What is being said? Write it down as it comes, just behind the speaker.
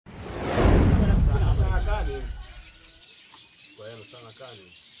kwa yano sana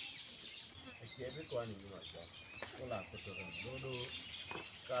kani. Akiebe kwa ni mwacha. Kola kutoka dodo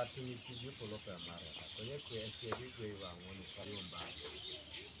katu ni kijipo loka mara. Kwenye kwa akiebe kwa iwa ngoni kwa yomba.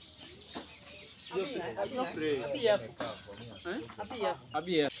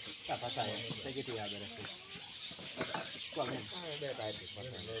 Abi apa saya? Saya gitu ya beres.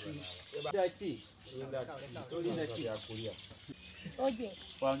 Oye.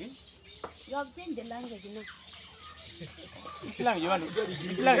 Wangi? You have changed the language, you know. Even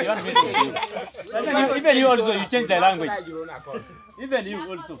you also you change the language. Even you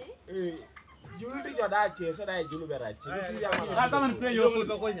also. Come and pray your food.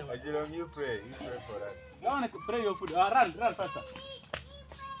 You pray for us. I want to pray your food. Run faster.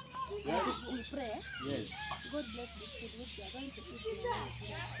 We pray. Yes. God bless this food which we are going to eat in the name of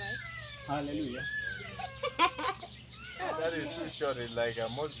Jesus Christ. Hallelujah. That is too short. It's like a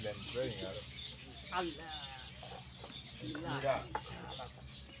Muslim praying. Allah.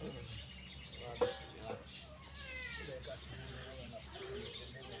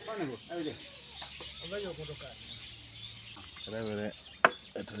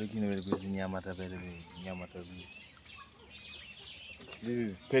 This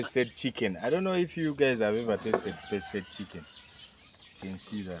is pasted chicken. I don't know if you guys have ever tasted pasted chicken. You can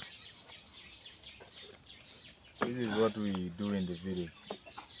see that. This is what we do in the village.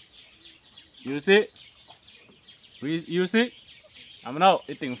 You see? You see? I'm now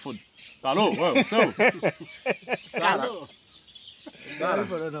eating food. Kalo, whoa, so. Kalo.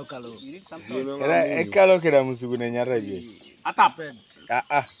 Ekalo kera musugun nyara je. Atap.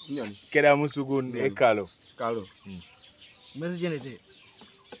 Kera musugun ekalo. Kalo. Message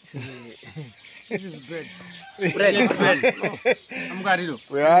this is bread. Bread. I'm going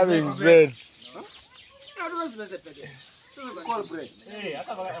We're having bread. Call bread. Hey, I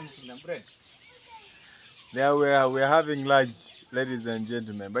thought I'm bread. Now we're having lunch, ladies and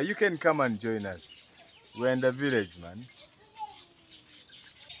gentlemen. But you can come and join us. We're in the village, man.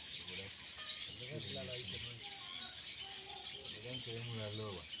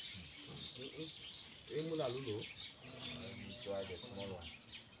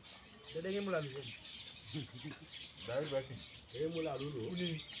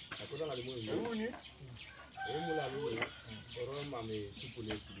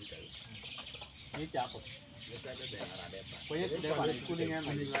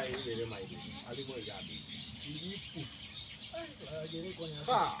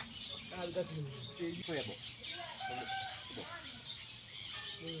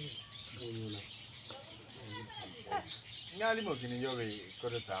 Ngali mo kini yoga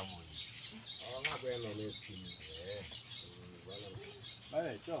kote tamu. Oh, nga kweno meski.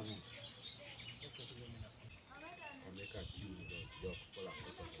 Vale, chao. Omeka kiu do kola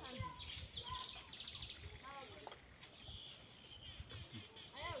koto.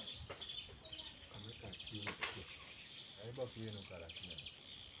 Omeka kiu. Aiba kiu no kala kiu.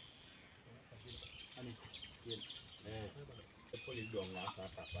 Ani. Poli donga sa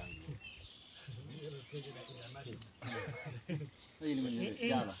tapangi. Ini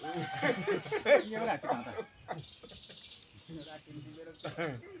menjadi jalan. Ini orang kita.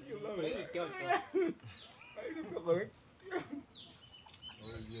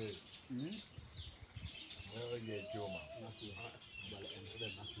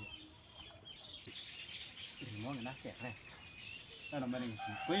 Mau nak kek? Ada mana ni?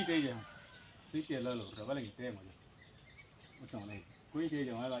 Kau ini je. Siti lalu, berapa lagi kek macam? Macam ni. Kau ini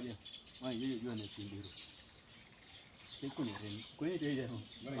je, mana lagi? Mana you ni sendiri. Kau ni, kau ini je.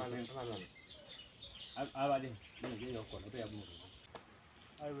 Mana? Apa dia? Ni je yang kau nak pergi apa?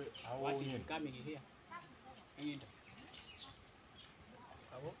 What is coming here? Ini.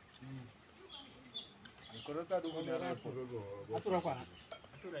 Apa? Kalau tak dulu ni ada apa? Atur apa?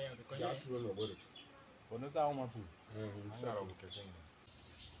 Atur yang tu. Ya, atur lo boleh. Kalau tak awak tu. Sarau bukan.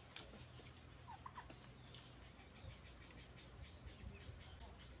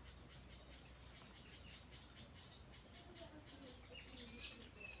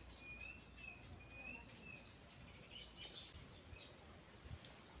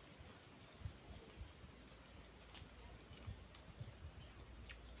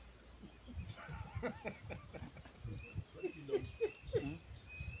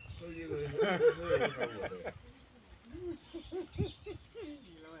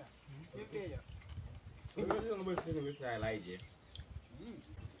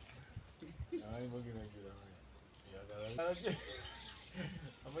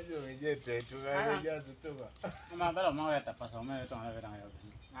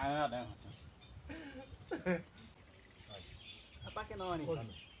 Apa que no ni?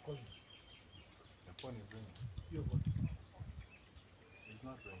 It's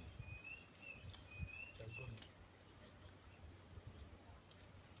not raining.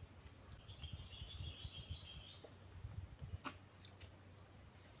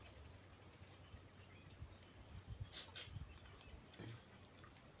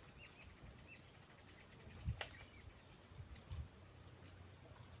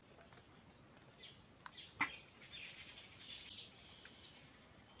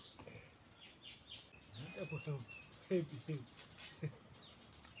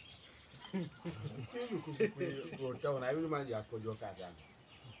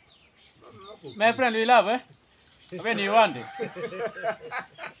 My friend, you love, eh? When you want it.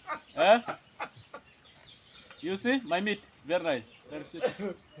 Eh? You see, my meat, very nice. Very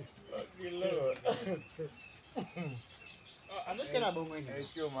sweet. I'm just gonna bong ini.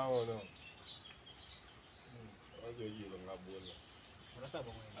 Rasa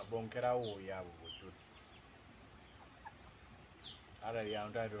bong ini. Abongkera wo ya wo tu. Ara ya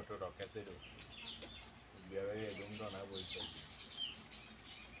unda do to kese do. Biara ye dum do na bo iso.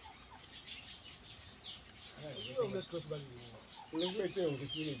 Let's go back. Let's go to the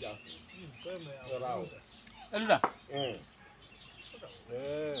city just. Rao. Elza.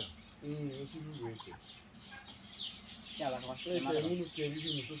 You see who wait. Ya la cosa. Le munu ke bibi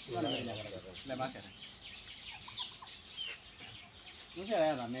ni to. Le máquina. No se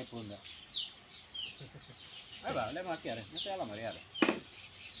vaya a me punda. Ahí va, le máquina, no se la mareada.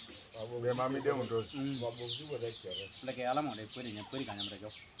 Le mami de un dos. Babo zuwa da kere. Le que ala mo de puede ni puede caña yo.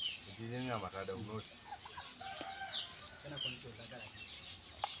 Dizin ya mata da unos. Kana control la cara.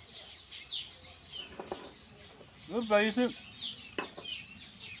 No país.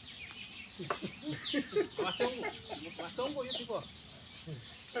 Masongo you people.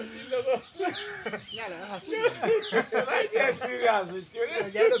 Ya la hasu. Like you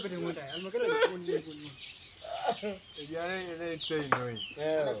serious. Ya lo pregunta, al makala lo pun. Ya le estoy no.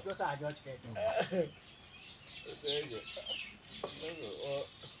 Yo sa George Fed.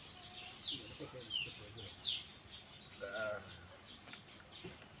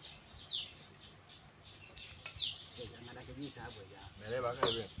 Mereba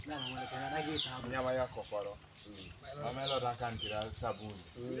kabe. Nyama ya kokoro. Mamelo rakantira sabuni.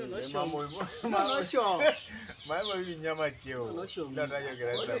 Mambo No sure. mambo hivi nyama cheo. No sure. Ndio tayo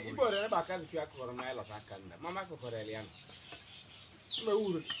kira sabuni. Ibo re ba kan fi akoro na elo sakanda. Mama ko kore lian. Me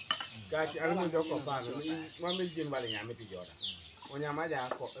uru. Ka ti almo jo ko ba no. Mama jin bale nyame ti jora. O nyama ja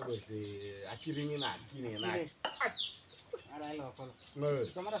ko ebe te akiringi na kini na. Ara lo ko. No.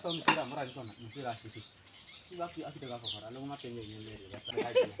 Samara sa msira mara ni kona msira kitu. Si basi asitaka kokora, lo mapenge nyembele ya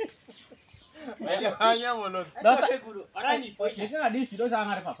kana. Hanya monos. Dosa Ara ni poi. ni kana disi dosa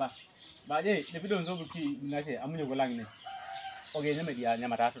ngare papa. Baje de bido nzo buki ngate amunyo golang ne. Oge nyame dia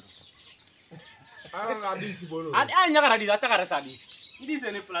nyama tatu. Ara na bisi bono. Adi anya kana disa chakara sadi. Idi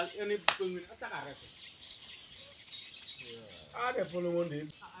se ne plus ne pungi chakara. Ade polo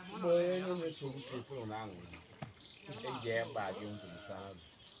wonde. Mo yenyo me to ku polo na angu. Eje ba di untu sa.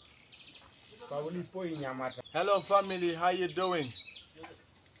 Pawuli poi nyamata. Hello family, how you doing?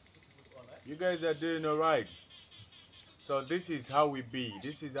 You guys are doing all right. So this is how we be.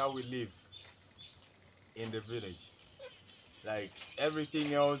 This is how we live in the village. Like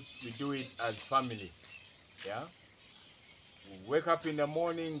everything else, we do it as family. Yeah. We wake up in the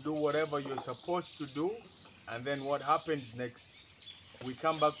morning, do whatever you're supposed to do, and then what happens next? We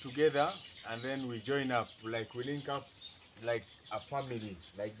come back together, and then we join up. Like we link up, like a family.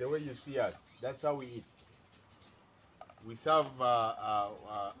 Like the way you see us. That's how we eat. We serve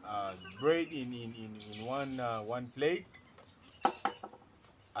bread in one plate,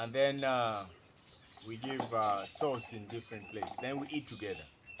 and then we give sauce in different places. Then we eat together.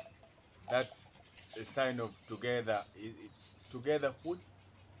 That's a sign of together. It's together food.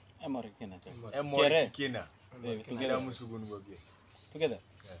 Americana. Kina. Together. Together.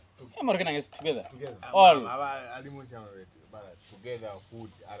 Yeah. Americana is together. Together. All. Together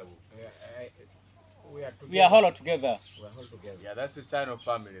food. We are together. We are all together. We are all together. Yeah, that's a sign of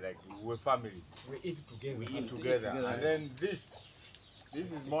family. Like we're family. We eat together. We eat together. And then this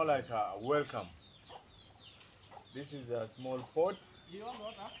is more like a welcome. This is a small pot. You want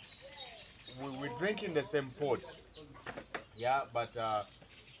water? We drink in the same pot. Yeah, but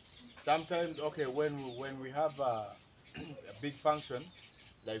sometimes, okay, when we have a big function,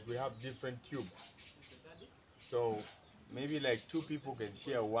 like we have different tubes. So maybe like 2 people can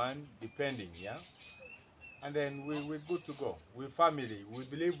share one, depending, yeah. And then we're good to go. We're family. We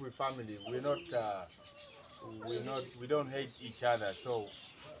believe we're family. We don't hate each other. So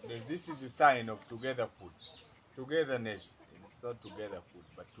this is a sign of together food, togetherness. It's not together food,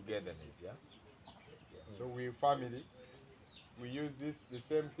 but togetherness, yeah. So we're family. We use this, the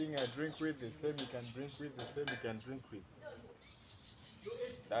same thing I drink with, the same you can drink with, the same you can drink with.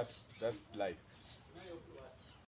 That's life.